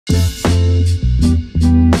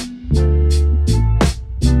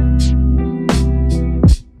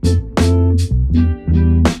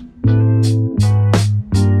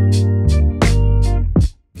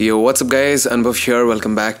What's up guys, Anubhav here.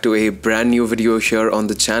 Welcome back to a brand new video here on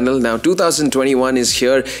the channel. Now 2021 is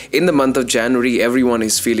here. In the month of January, everyone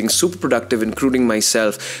is feeling super productive, including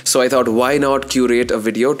myself. So I thought, why not curate a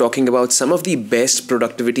video talking about some of the best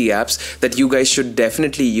productivity apps that you guys should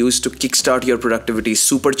definitely use to kickstart your productivity,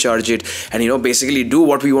 supercharge it, and basically do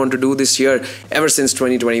what we want to do this year ever since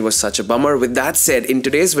 2020 was such a bummer. With that said, in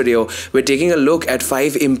today's video, we're taking a look at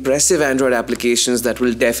 5 impressive Android applications that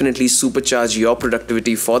will definitely supercharge your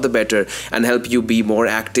productivity for the better and help you be more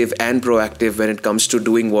active and proactive when it comes to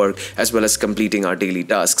doing work as well as completing our daily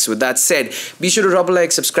tasks. With that said, be sure to drop a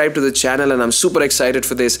like, subscribe to the channel, and I'm super excited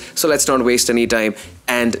for this. So let's not waste any time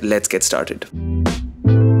and let's get started.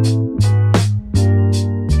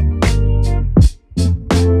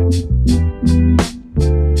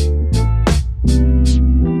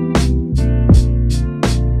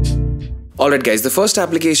 Alright guys, the first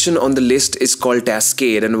application on the list is called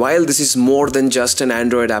Taskade, and while this is more than just an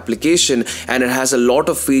Android application and it has a lot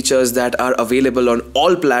of features that are available on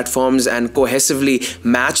all platforms and cohesively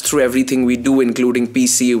match through everything we do, including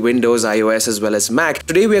PC, Windows, iOS as well as Mac,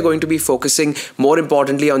 today we are going to be focusing more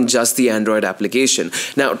importantly on just the Android application.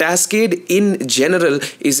 Now Taskade in general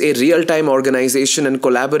is a real-time organization and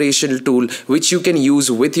collaboration tool which you can use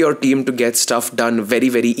with your team to get stuff done very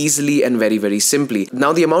easily and very simply.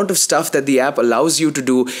 Now the amount of stuff that the app allows you to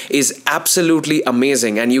do is absolutely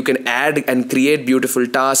amazing, and you can add and create beautiful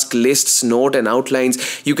task lists, note and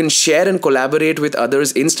outlines. You can share and collaborate with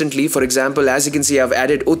others instantly. For example, as you can see, I've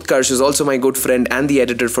added Utkarsh, who's also my good friend and the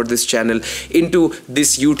editor for this channel, into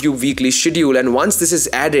this YouTube weekly schedule, and once this is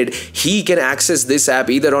added, he can access this app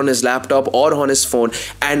either on his laptop or on his phone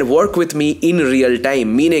and work with me in real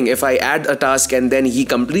time, meaning if I add a task and then he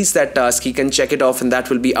completes that task, he can check it off and that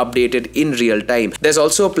will be updated in real time. There's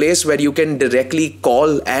also a place where you can directly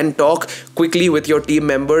call and talk quickly with your team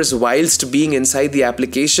members whilst being inside the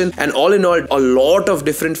application, and all in all, a lot of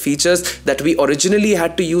different features that we originally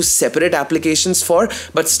had to use separate applications for,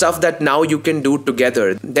 but stuff that now you can do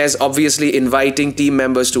together. There's obviously inviting team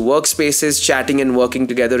members to workspaces, chatting and working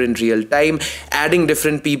together in real time, adding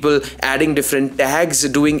different people, adding different tags,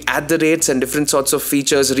 doing @rates and different sorts of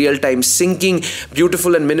features, real-time syncing,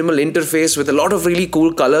 beautiful and minimal interface with a lot of really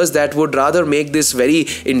cool colors that would rather make this very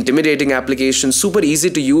intimidating application super easy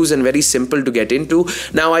to use and very simple to get into.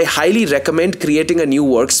 Now I highly recommend creating a new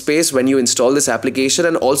workspace when you install this application,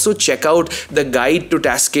 and also check out the guide to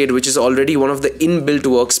Taskade, which is already one of the inbuilt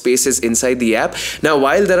workspaces inside the app. Now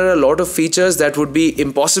while there are a lot of features that would be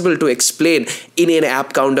impossible to explain in an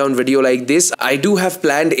app countdown video like this, I do have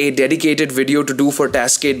planned a dedicated video to do for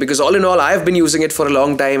Taskade, because all in all I've been using it for a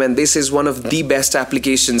long time and this is one of the best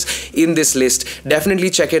applications in this list. Definitely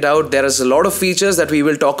check it out. There is a lot of features that we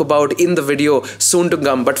will talk about in the video soon to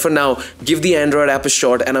come, but for now, give the Android app a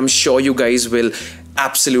shot and I'm sure you guys will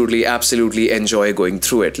absolutely enjoy going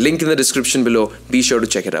through it. Link in the description below. Be sure to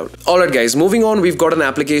check it out. Alright guys, moving on, we've got an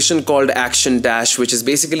application called ActionDash, which is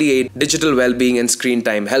basically a digital well-being and screen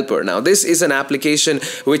time helper. Now this is an application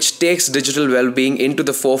which takes digital well-being into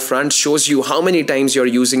the forefront, shows you how many times you're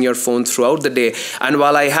using your phone throughout the day, and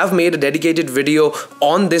while I have made a dedicated video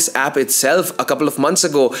on this app itself a couple of months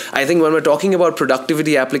ago, I think when we're talking about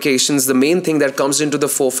productivity applications, the main thing that comes into the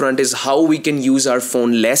forefront is how we can use our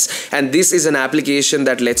phone less, and this is an application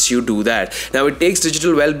that lets you do that. Now it takes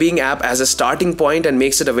digital well-being app as a starting point and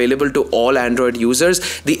makes it available to all Android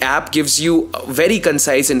users. The app gives you very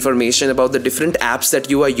concise information about the different apps that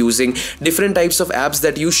you are using, different types of apps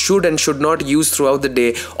that you should and should not use throughout the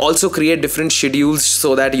day. Also create different schedules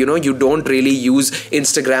so that you don't really use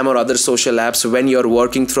Instagram or other social apps when you're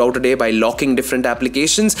working throughout a day by locking different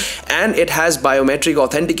applications. And it has biometric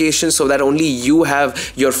authentication so that only you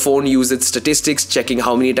have your phone use its statistics, checking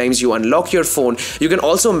how many times you unlock your phone. You can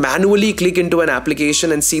also manually click into an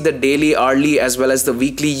application and see the daily, hourly as well as the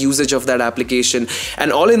weekly usage of that application.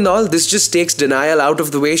 And all in all, this just takes denial out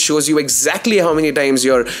of the way, shows you exactly how many times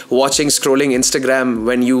you're scrolling Instagram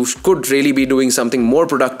when you could really be doing something more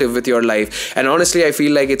productive with your life. And honestly, I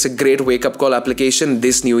feel like it's a great wake-up call application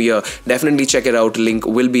this new year. Definitely check it out. Link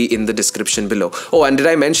will be in the description below. Oh, and did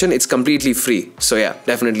I mention it's completely free? So yeah,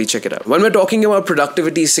 definitely check it out. When we're talking about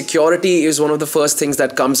productivity, security is one of the first things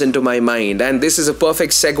that comes into my mind, and this is a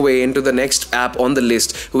perfect segue into the next app on the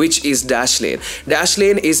list, which is Dashlane.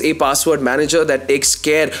 Dashlane is a password manager that takes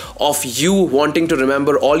care of you wanting to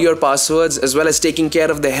remember all your passwords as well as taking care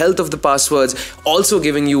of the health of the passwords, also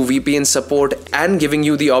giving you VPN support and giving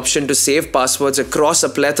you the option to save passwords across a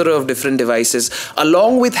plethora of different devices,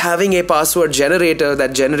 along with having a password generator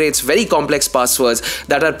that generates very complex passwords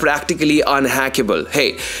that are practically unhackable.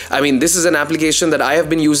 Hey, I mean, this is an application that I have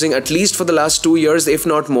been using at least for the last 2 years, if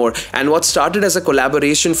not more, and what started as as a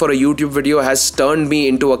collaboration for a YouTube video has turned me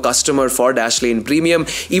into a customer for Dashlane Premium.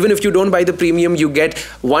 Even if you don't buy the premium, you get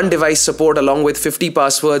one device support along with 50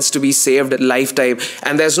 passwords to be saved lifetime,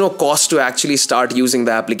 and there's no cost to actually start using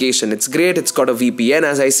the application. It's great. It's got a VPN,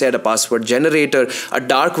 as I said, a password generator, a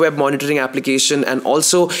dark web monitoring application, and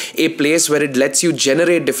also a place where it lets you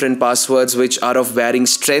generate different passwords which are of varying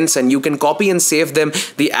strengths, and you can copy and save them.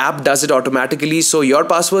 The app does it automatically, so your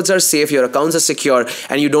passwords are safe, your accounts are secure,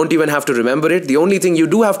 and you don't even have to remember it. The only thing you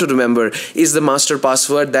do have to remember is the master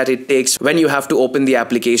password that it takes when you have to open the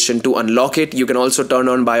application to unlock it. You can also turn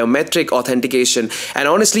on biometric authentication, and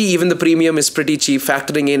honestly, even the premium is pretty cheap,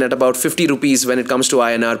 factoring in at about 50 rupees when it comes to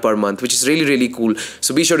INR per month, which is really cool.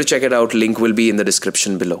 So be sure to check it out. Link will be in the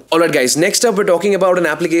description below. Alright guys, next up we're talking about an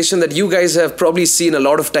application that you guys have probably seen a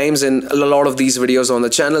lot of times in a lot of these videos on the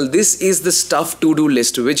channel. This is the Stuff to-do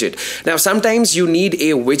list widget. Now sometimes you need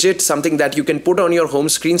a widget, something that you can put on your home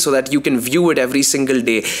screen so that you can view it every single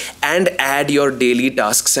day and add your daily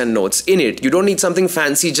tasks and notes in it. You don't need something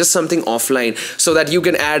fancy, just something offline, so that you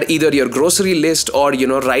can add either your grocery list or, you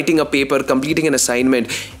know, writing a paper, completing an assignment.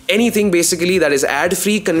 Anything basically that is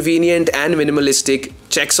ad-free, convenient and minimalistic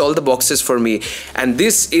checks all the boxes for me, and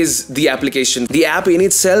this is the application. The app in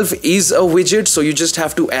itself is a widget, so you just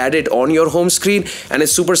have to add it on your home screen, and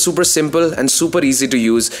it's super simple and super easy to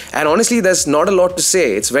use. And honestly, there's not a lot to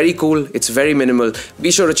say. It's very cool, it's very minimal.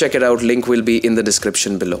 Be sure to check it out. Link will be in the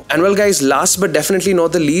description below. And well guys, last but definitely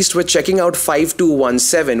not the least, we're checking out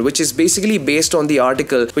 5217, which is basically based on the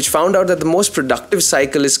article which found out that the most productive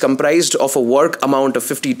cycle is comprised of a work amount of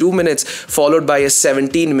 52 minutes followed by a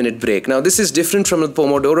 17-minute break. Now this is different from the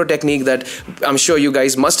Pomodoro technique that I'm sure you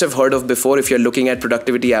guys must have heard of before if you're looking at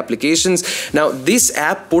productivity applications. Now this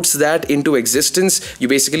app puts that into existence. You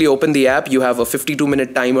basically open the app, you have a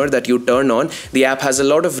 52-minute timer that you turn on. The app has a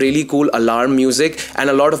lot of really cool alarm music and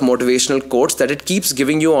a lot of motivational quotes that it keeps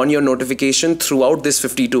giving you on your notification throughout this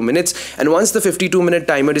 52 minutes. And once the 52-minute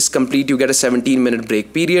timer is complete, you get a 17-minute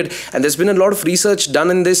break period. And there's been a lot of research done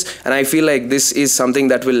in this, and I feel like this is something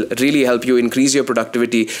that will really help you increase your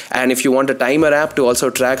productivity. And if you want a timer app to also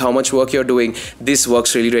track how much work you're doing, this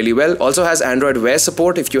works really well. Also has Android Wear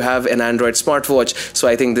support if you have an Android smartwatch, so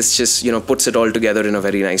I think this just, you know, puts it all together in a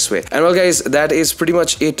very nice way. And well guys, that is pretty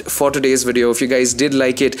much it for today's video. If you guys did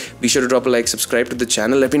like it, be sure to drop a like, subscribe to the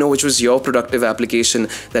channel. Let me know which was your productive application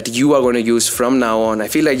that you are going to use from now on. I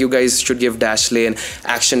feel like you guys should give Dashlane,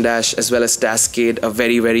 ActionDash as well as Taskade a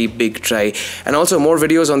very big try. And also more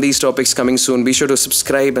videos on these topics coming soon. Be sure to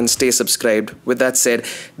subscribe and stay subscribed. With that said,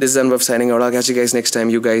 this is Anubhav signing out. I'll catch you guys next time.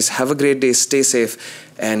 You guys have a great day, stay safe,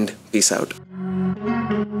 and peace out.